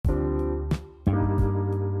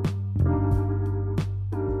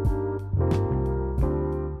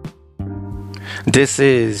This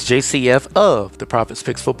is JCF of the Profits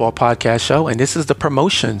Picks Football Podcast Show, and this is the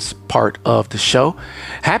promotions part of the show.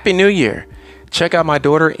 Happy New Year. Check out my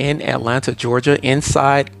daughter in Atlanta, Georgia,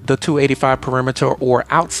 inside the 285 perimeter or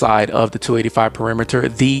outside of the 285 perimeter,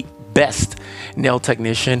 the best nail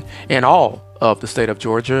technician in all of the state of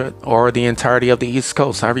Georgia or the entirety of the East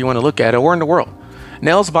Coast, however you want to look at it, or in the world.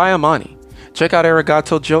 Nails by Amani. Check out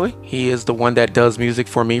Arigato Joey. He is the one that does music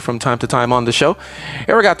for me from time to time on the show.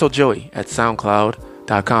 Arigato Joey at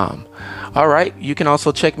SoundCloud.com. All right, you can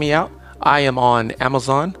also check me out. I am on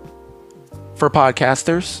Amazon for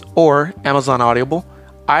podcasters or Amazon Audible,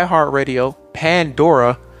 iHeartRadio,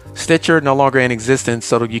 Pandora, Stitcher, no longer in existence,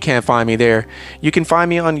 so you can't find me there. You can find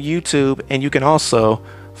me on YouTube, and you can also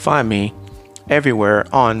find me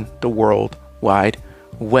everywhere on the World Wide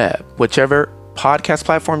Web. Whichever podcast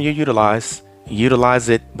platform you utilize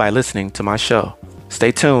it by listening to my show. Stay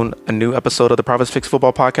tuned. A new episode of the Profits Picks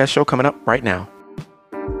Football Podcast Show coming up right now.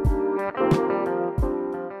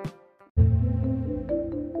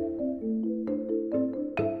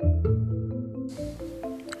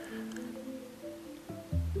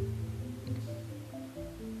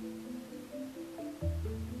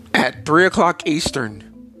 At 3 o'clock Eastern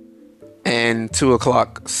and 2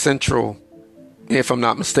 o'clock Central, if I'm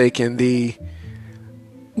not mistaken, the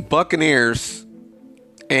Buccaneers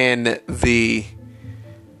and the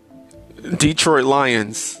Detroit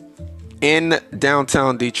Lions in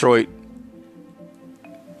downtown Detroit,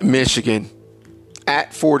 Michigan,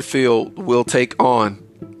 at Ford Field will take on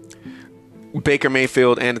Baker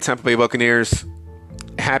Mayfield and the Tampa Bay Buccaneers.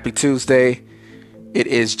 Happy Tuesday. It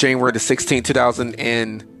is January the 16th,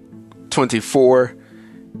 2024,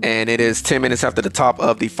 and it is 10 minutes after the top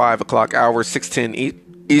of the 5 o'clock hour, 6:10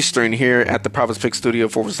 Eastern here at the Profits Pick Studio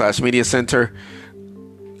 /Media Center.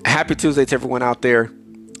 Happy Tuesday to everyone out there.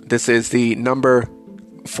 This is the number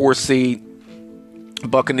 4 seed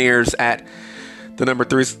Buccaneers at the number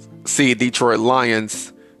 3 seed Detroit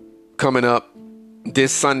Lions coming up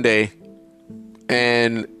this Sunday.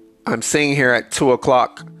 And I'm seeing here at 2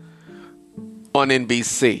 o'clock on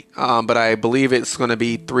NBC. But I believe it's going to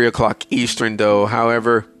be 3 o'clock Eastern, though.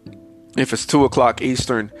 However, if it's 2 o'clock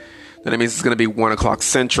Eastern, then it means it's going to be 1 o'clock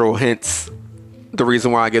Central. Hence, the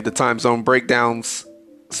reason why I give the time zone breakdowns.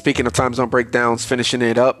 Speaking of time zone breakdowns, finishing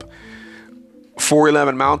it up.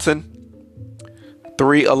 4:11 Mountain,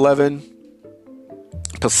 3:11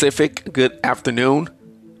 Pacific. Good afternoon,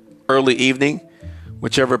 early evening,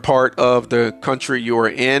 whichever part of the country you are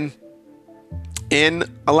in. In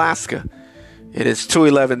Alaska, it is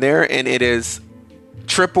 2:11 there, and it is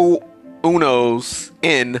triple unos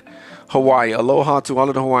in Hawaii. Aloha to all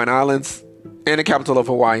of the Hawaiian Islands and the capital of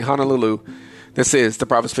Hawaii, Honolulu. This is the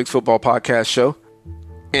Profits Picks Football Podcast Show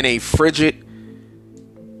in a frigid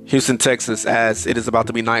Houston, Texas, as it is about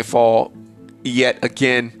to be nightfall yet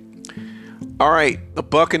again. All right, the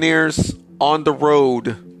Buccaneers on the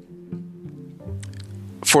road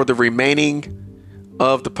for the remaining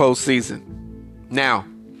of the postseason. Now,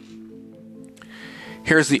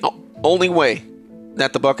 here's the only way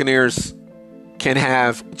that the Buccaneers can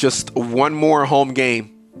have just one more home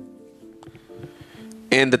game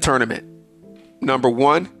in the tournament. Number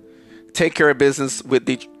one, take care of business with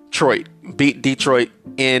Detroit. Beat Detroit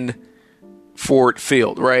in Ford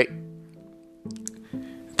Field, right?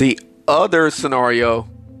 The other scenario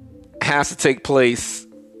has to take place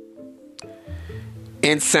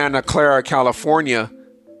in Santa Clara, California,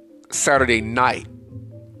 Saturday night.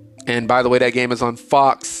 And by the way, that game is on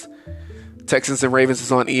Fox. Texans and Ravens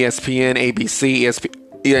is on ESPN, ABC,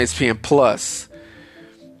 ESPN Plus.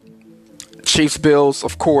 Chiefs Bills,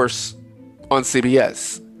 of course, on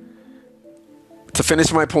CBS. To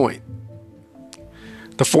finish my point,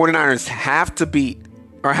 the 49ers have to beat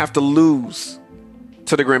or have to lose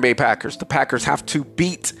to the Green Bay Packers. The Packers have to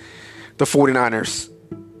beat the 49ers.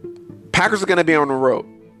 Packers are going to be on the road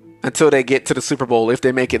until they get to the Super Bowl, if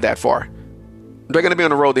they make it that far. They're going to be on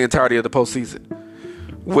the road the entirety of the postseason,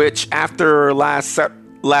 which after last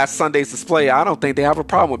Sunday's display, I don't think they have a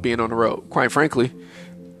problem with being on the road, quite frankly,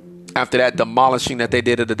 after that demolishing that they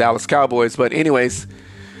did of the Dallas Cowboys. But anyways,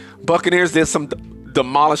 Buccaneers did some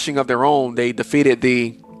demolishing of their own. They defeated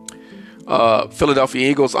the Philadelphia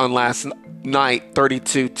Eagles on last night,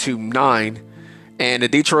 32-9. And the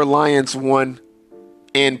Detroit Lions won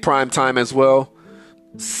in prime time as well.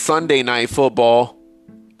 Sunday Night Football,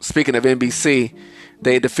 speaking of NBC,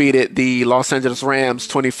 they defeated the Los Angeles Rams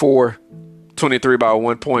 24-23 by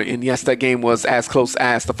 1 point. And yes, that game was as close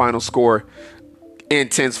as the final score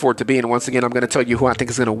intends for it to be. And once again, I'm going to tell you who I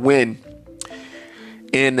think is going to win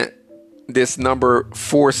in this number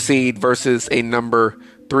 4 seed versus a number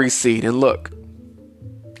 3 seed. And look,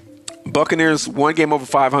 Buccaneers 1 game over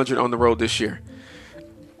 500 on the road this year.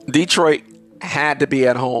 Detroit had to be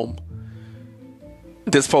at home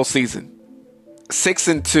this postseason.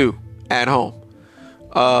 6-2 at home.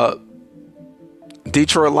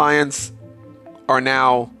 Detroit Lions are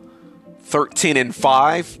now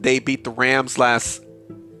 13-5. They beat the Rams last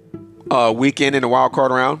weekend in the wild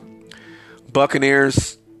card round.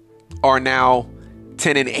 Buccaneers are now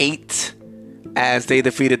 10-8 as they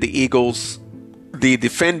defeated the Eagles, the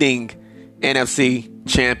defending NFC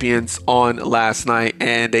champions, on last night,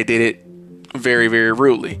 and they did it very, very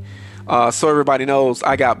rudely. So everybody knows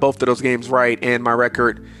I got both of those games right, and my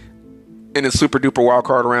record in the super duper wild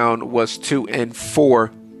card round was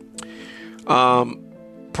 2-4.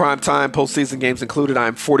 Primetime postseason games included,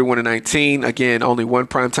 I'm 41-19. Again, only one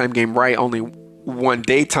primetime game right, only one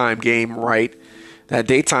daytime game right. That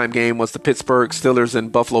daytime game was the Pittsburgh Steelers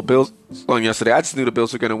and Buffalo Bills on yesterday. I just knew the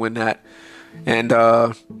Bills were going to win that. And,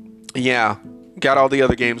 got all the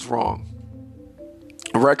other games wrong.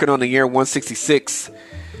 Record on the year, 166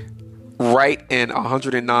 right and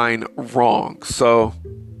 109 wrong. So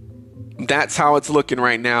that's how it's looking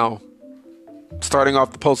right now, starting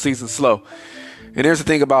off the postseason slow. And here's the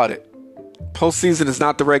thing about it. Postseason is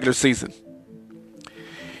not the regular season.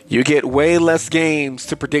 You get way less games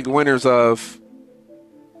to predict winners of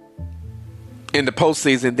in the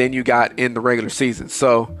postseason than you got in the regular season.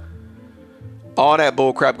 So all that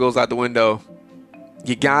bull crap goes out the window.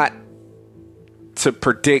 You got to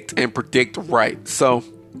predict and predict right. So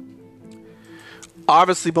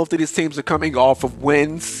obviously both of these teams are coming off of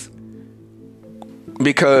wins,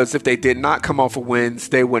 because if they did not come off of wins,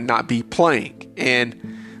 they would not be playing.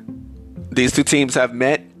 And these two teams have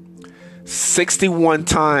met 61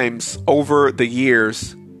 times over the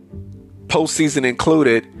years, postseason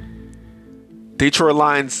included. Detroit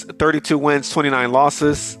Lions, 32 wins, 29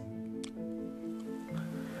 losses.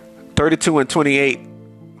 32-28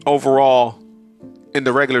 overall in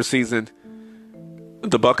the regular season.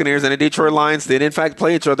 The Buccaneers and the Detroit Lions did in fact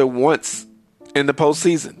play each other once in the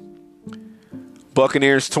postseason.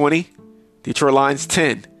 Buccaneers 20, Detroit Lions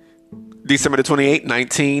 10. December the 28th,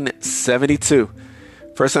 1972.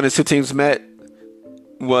 First time the two teams met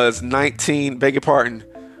was it was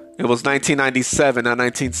 1997, not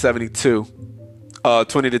 1972.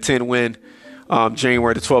 20-10 win,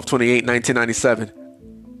 January the 12th, 28, 1997.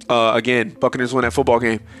 Again, Buccaneers won that football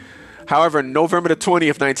game. However, November the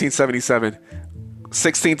 20th, 1977,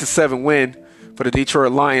 16-7 win for the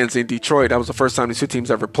Detroit Lions in Detroit. That was the first time these two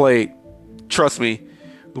teams ever played. Trust me,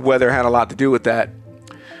 the weather had a lot to do with that.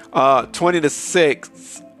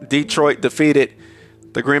 20-6, Detroit defeated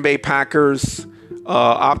the Green Bay Packers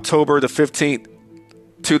October the 15th,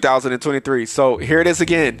 2023. So here it is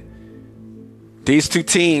again. These two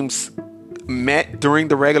teams met during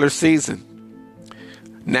the regular season.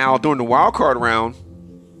 Now, during the wild card round,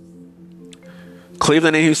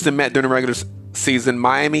 Cleveland and Houston met during the regular season.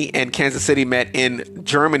 Miami and Kansas City met in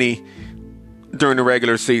Germany during the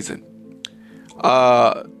regular season.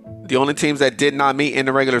 The only teams that did not meet in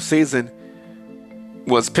the regular season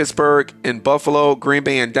was Pittsburgh and Buffalo, Green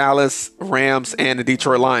Bay and Dallas, Rams, and the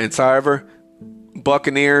Detroit Lions. However,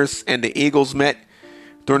 Buccaneers and the Eagles met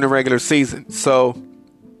during the regular season. So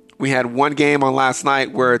we had one game on last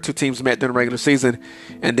night where two teams met during the regular season.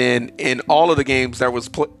 And then in all of the games that was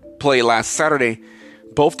played last Saturday,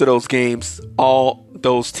 both of those games, all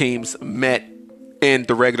those teams met in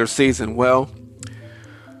the regular season. Well,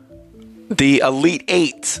 the Elite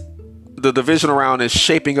Eight, the divisional round, is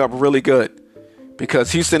shaping up really good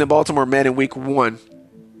because Houston and Baltimore met in week 1.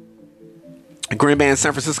 Green Bay and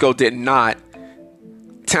San Francisco did not.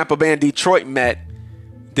 Tampa Bay and Detroit met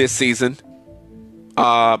this season.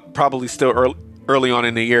 Probably still early on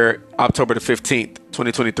in the year, October the 15th,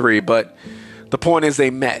 2023. But the point is they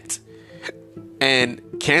met. And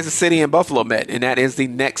Kansas City and Buffalo met. And that is the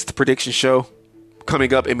next prediction show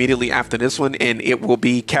coming up immediately after this one. And it will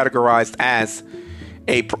be categorized as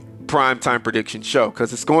a primetime prediction show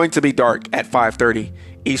because it's going to be dark at 5:30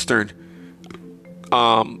 Eastern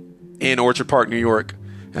in Orchard Park, New York,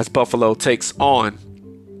 as Buffalo takes on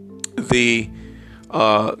the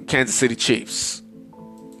Kansas City Chiefs.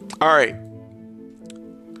 All right.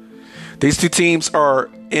 These two teams are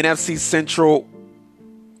NFC Central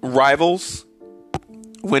rivals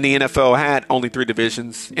when the NFL had only 3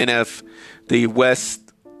 divisions: the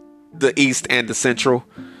West, the East, and the Central.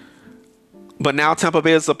 But now Tampa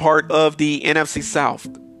Bay is a part of the NFC South.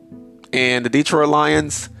 And the Detroit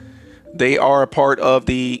Lions, they are a part of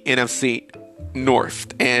the NFC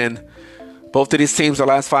North. And both of these teams, their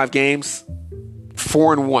last 5 games,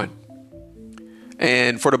 4-1.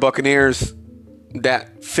 And for the Buccaneers,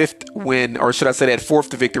 that fifth win, or should I say that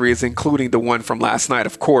fourth victory, is including the one from last night,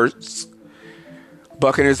 of course.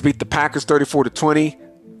 Buccaneers beat the Packers 34-20.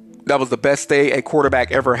 That was the best day a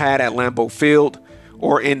quarterback ever had at Lambeau Field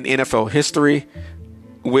or in NFL history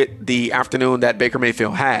with the afternoon that Baker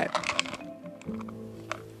Mayfield had.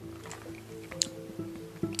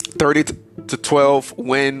 30-12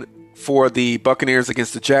 win for the Buccaneers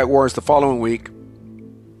against the Jaguars the following week.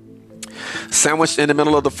 Sandwiched in the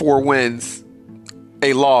middle of the 4 wins,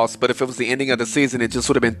 a loss, but if it was the ending of the season, it just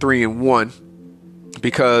would have been 3-1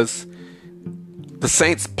 because the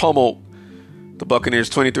Saints pummeled the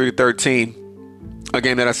Buccaneers 23-13. A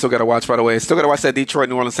game that I still got to watch, by the way. Still got to watch that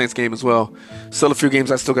Detroit-New Orleans Saints game as well. Still a few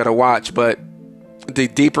games I still got to watch, but the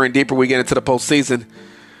deeper and deeper we get into the postseason,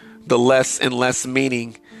 the less and less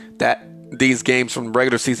meaning that these games from the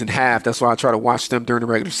regular season have. That's why I try to watch them during the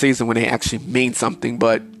regular season when they actually mean something.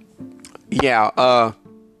 But yeah,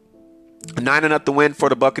 9-0 win for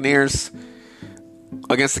the Buccaneers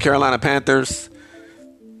against the Carolina Panthers,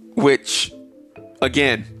 which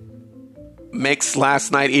again makes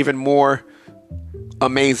last night even more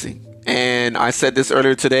amazing. And I said this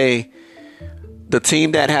earlier today, the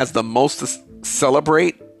team that has the most to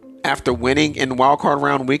celebrate after winning in wildcard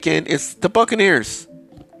round weekend is the Buccaneers.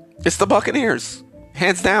 It's the Buccaneers,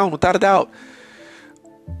 hands down, without a doubt.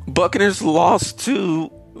 Buccaneers lost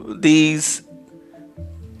to these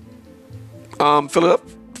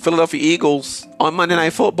Philadelphia Eagles on Monday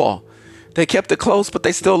Night Football. They kept it close, but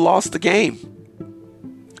they still lost the game.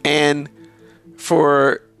 And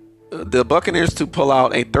for the Buccaneers to pull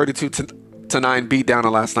out a 32-9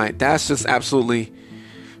 beatdown last night, that's just absolutely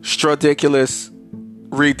ridiculous,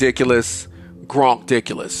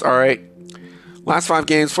 Gronkdiculous. All right. Last 5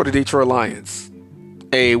 games for the Detroit Lions.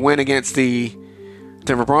 A win against the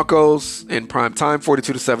Denver Broncos in prime time,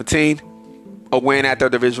 42-17. A win at their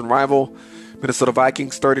division rival, Minnesota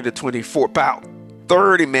Vikings, 30-24. About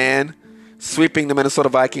 30, man. Sweeping the Minnesota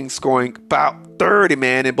Vikings, scoring about 30,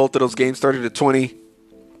 man, in both of those games, 30-20.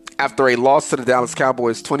 After a loss to the Dallas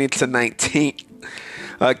Cowboys, 20-19.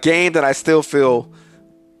 A game that I still feel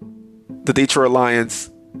the Detroit Lions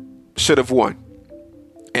should have won.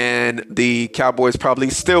 And the Cowboys probably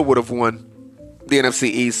still would have won the NFC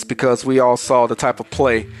East because we all saw the type of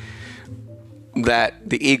play that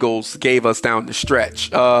the Eagles gave us down the stretch.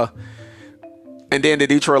 And then the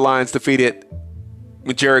Detroit Lions defeated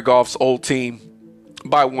Jared Goff's old team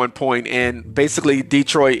by 1 point. And basically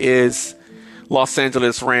Detroit is Los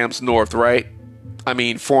Angeles Rams North, right? I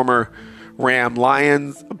mean, former Ram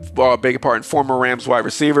Lions, former Rams wide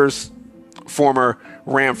receivers, former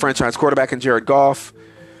Ram franchise quarterback and Jared Goff.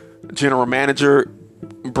 General manager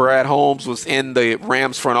Brad Holmes was in the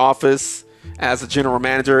Rams front office as a general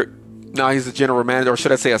manager. Now he's a general manager, or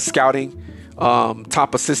should I say a scouting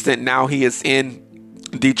top assistant. Now he is in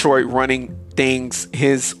Detroit running things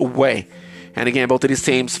his way. And again, both of these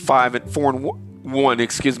teams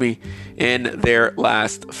 4-1, in their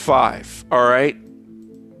last 5. All right.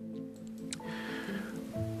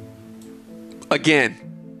 Again,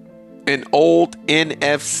 an old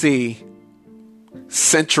NFC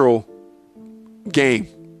Central game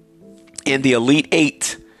in the Elite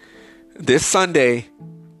 8 this Sunday,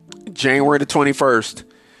 January the 21st,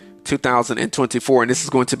 2024. And this is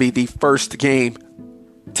going to be the first game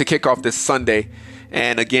to kick off this Sunday.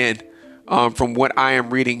 And again, from what I am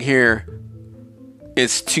reading here,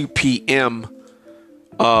 it's 2 p.m.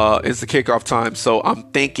 Is the kickoff time. So I'm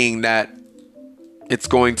thinking that it's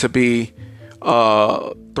going to be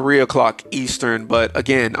 3 o'clock Eastern. But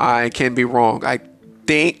again, I can be wrong. I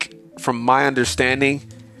think, from my understanding,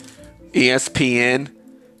 ESPN,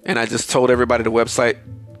 and I just told everybody the website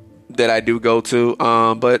that I do go to,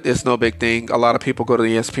 but it's no big thing. A lot of people go to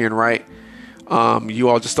ESPN, right? You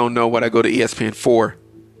all just don't know what I go to ESPN for,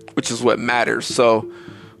 which is what matters. So,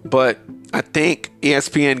 but I think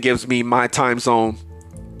ESPN gives me my time zone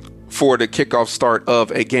for the kickoff start of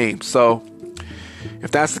a game. So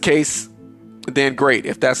if that's the case, then great.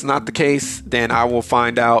 If that's not the case, then I will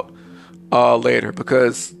find out later,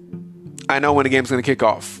 because I know when the game's going to kick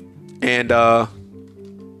off. And the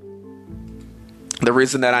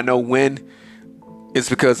reason that I know when is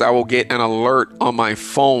because I will get an alert on my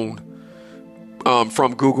phone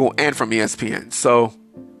from Google and from ESPN. So,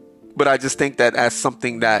 but I just think that as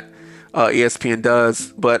something that ESPN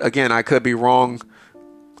does. But again, I could be wrong.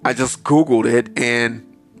 I just Googled it,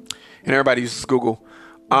 and everybody uses Google.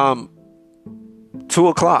 2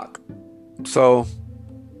 o'clock. So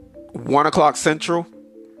 1 o'clock Central,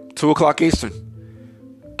 2 o'clock Eastern.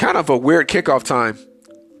 Kind of a weird kickoff time,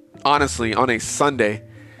 honestly, on a Sunday.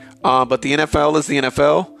 But the NFL is the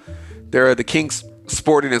NFL. They're the King's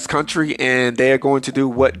sport in this country, and they are going to do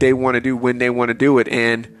what they want to do when they want to do it.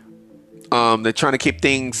 And they're trying to keep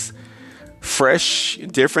things fresh,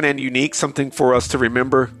 different, and unique, something for us to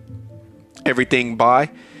remember everything by.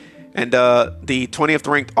 And the 20th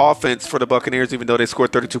ranked offense for the Buccaneers, even though they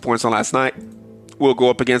scored 32 points on last night, will go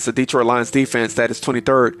up against the Detroit Lions defense that is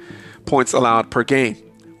 23rd points allowed per game.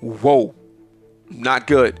 Whoa, not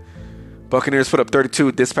good. Buccaneers put up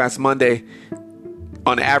 32 this past Monday,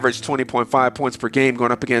 on average 20.5 points per game,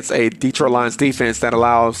 going up against a Detroit Lions defense that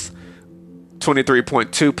allows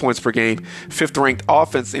 23.2 points per game. 5th ranked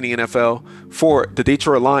offense in the NFL for the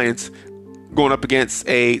Detroit Lions, going up against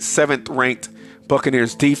a 7th ranked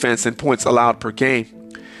Buccaneers defense in points allowed per game.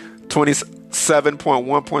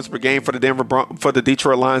 27.1 points per game for the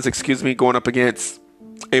Detroit Lions, going up against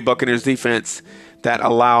a Buccaneers defense that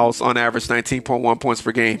allows on average 19.1 points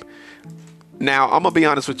per game. Now, I'm going to be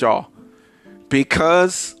honest with y'all.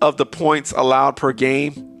 Because of the points allowed per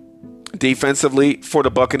game defensively for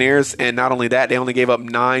the Buccaneers, and not only that, they only gave up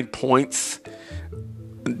 9 points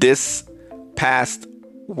this past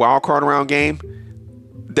wildcard round game,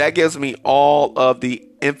 that gives me all of the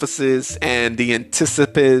emphasis and the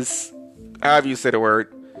anticipis, however you say the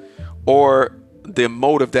word, or the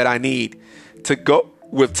motive that I need to go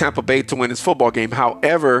with Tampa Bay to win this football game.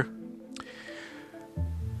 However,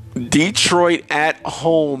 Detroit at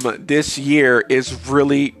home this year is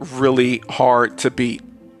really, really hard to beat.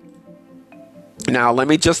 Now, let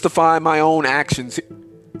me justify my own actions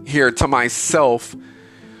here to myself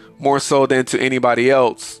more so than to anybody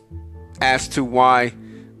else as to why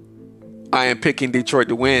I am picking Detroit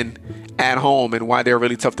to win at home and why they're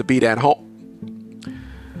really tough to beat at home.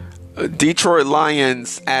 Detroit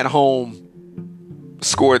Lions at home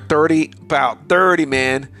scored 30,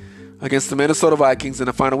 man, against the Minnesota Vikings in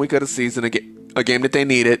the final week of the season, a game that they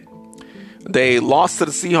needed. They lost to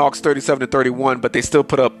the Seahawks 37-31, but they still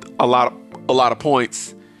put up a lot of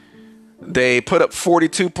points. They put up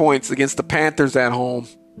 42 points against the Panthers at home,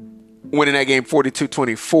 winning that game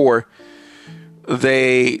 42-24.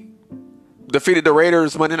 They defeated the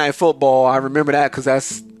Raiders Monday Night Football. I remember that because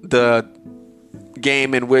that's the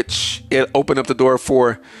game in which it opened up the door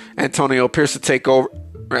for Antonio Pierce to take over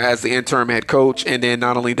as the interim head coach. And then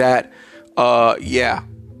not only that, Josh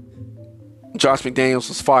McDaniels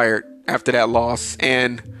was fired after that loss.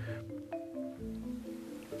 And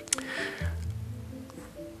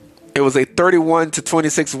it was a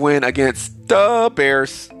 31-26 win against the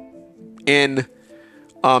Bears in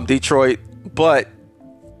Detroit, but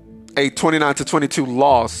a 29-22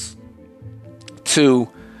 loss to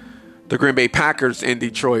the Green Bay Packers in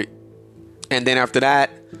Detroit. And then after that,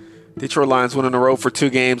 Detroit Lions went on the road for 2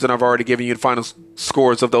 games, and I've already given you the final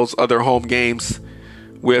scores of those other home games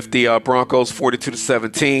with the Broncos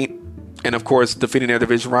 42-17, and of course defeating their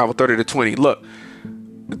division rival 30-20. Look,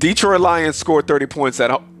 the Detroit Lions scored 30 points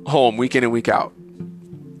at home week in and week out.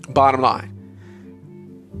 Bottom line,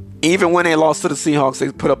 even when they lost to the Seahawks, they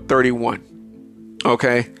put up 31.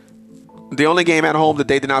 Okay, the only game at home that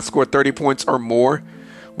they did not score 30 points or more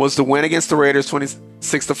was the win against the Raiders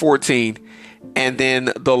 26-14, and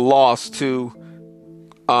then the loss to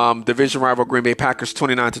division rival Green Bay Packers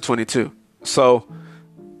 29-22. So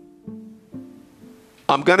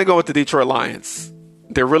I'm going to go with the Detroit Lions.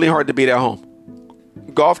 They're really hard to beat at home.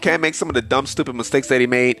 Goff can't make some of the dumb, stupid mistakes that he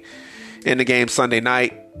made in the game Sunday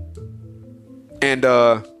night. And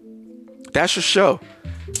that's your show.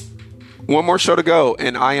 One more show to go,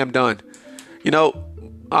 and I am done. You know,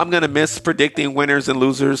 I'm going to miss predicting winners and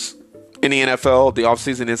losers in the NFL. The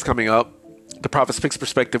offseason is coming up. The Prophet's Picks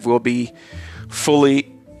perspective will be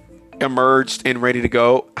fully emerged and ready to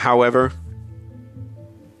go. However,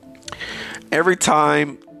 every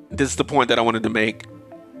time, this is the point that I wanted to make,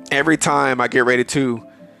 every time I get ready to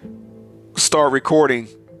start recording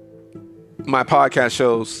my podcast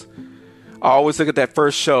shows, I always look at that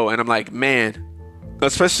first show and I'm like, man,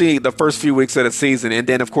 especially the first few weeks of the season, and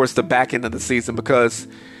then of course the back end of the season, because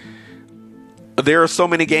there are so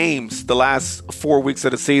many games the last 4 weeks of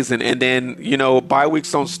the season, and then, you know, bye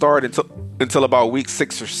weeks don't start until about week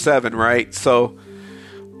 6 or 7, right? So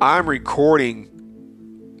I'm recording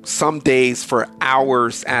some days for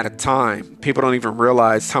hours at a time. People don't even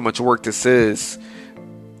realize how much work this is,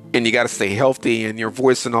 and you got to stay healthy and your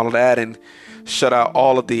voice and all of that, and shut out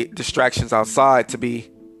all of the distractions outside to be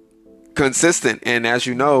consistent. And as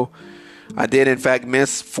you know, I did in fact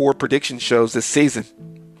miss 4 prediction shows this season.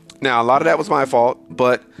 Now, a lot of that was my fault,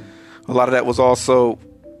 but a lot of that was also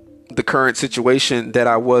the current situation that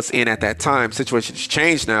I was in at that time. Situation's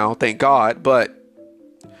changed now, thank God. But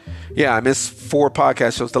yeah, I missed 4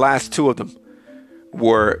 podcast shows. The last 2 of them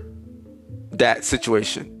were that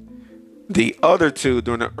situation. The other two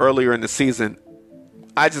earlier in the season,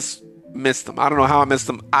 I just missed them. I don't know how I missed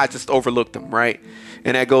them. I just overlooked them, right?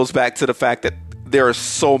 And that goes back to the fact that there are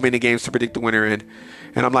so many games to predict the winner in.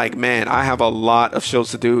 And I'm like, man, I have a lot of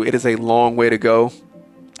shows to do. It is a long way to go.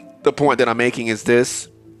 The point that I'm making is this.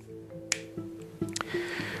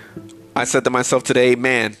 I said to myself today,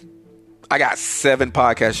 man, I got 7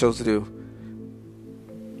 podcast shows to do.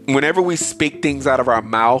 Whenever we speak things out of our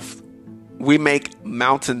mouth, we make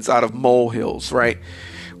mountains out of molehills, right?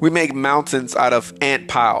 We make mountains out of ant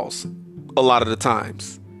piles a lot of the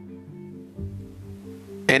times.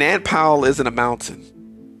 An ant pile isn't a mountain.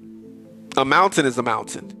 A mountain is a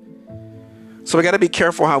mountain. So we got to be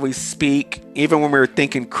careful how we speak, even when we're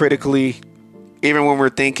thinking critically, even when we're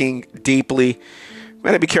thinking deeply. We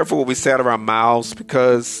got to be careful what we say out of our mouths,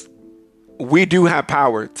 because we do have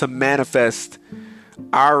power to manifest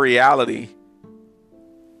our reality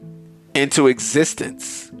into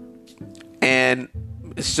existence. And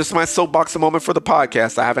it's just my soapbox moment for the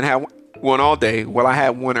podcast. I haven't had one all day. Well, I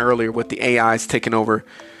had one earlier with the AIs taking over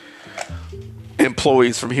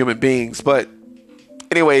employees from human beings. But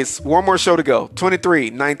anyways, one more show to go.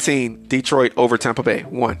 23-19, Detroit over Tampa Bay.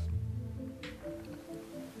 1.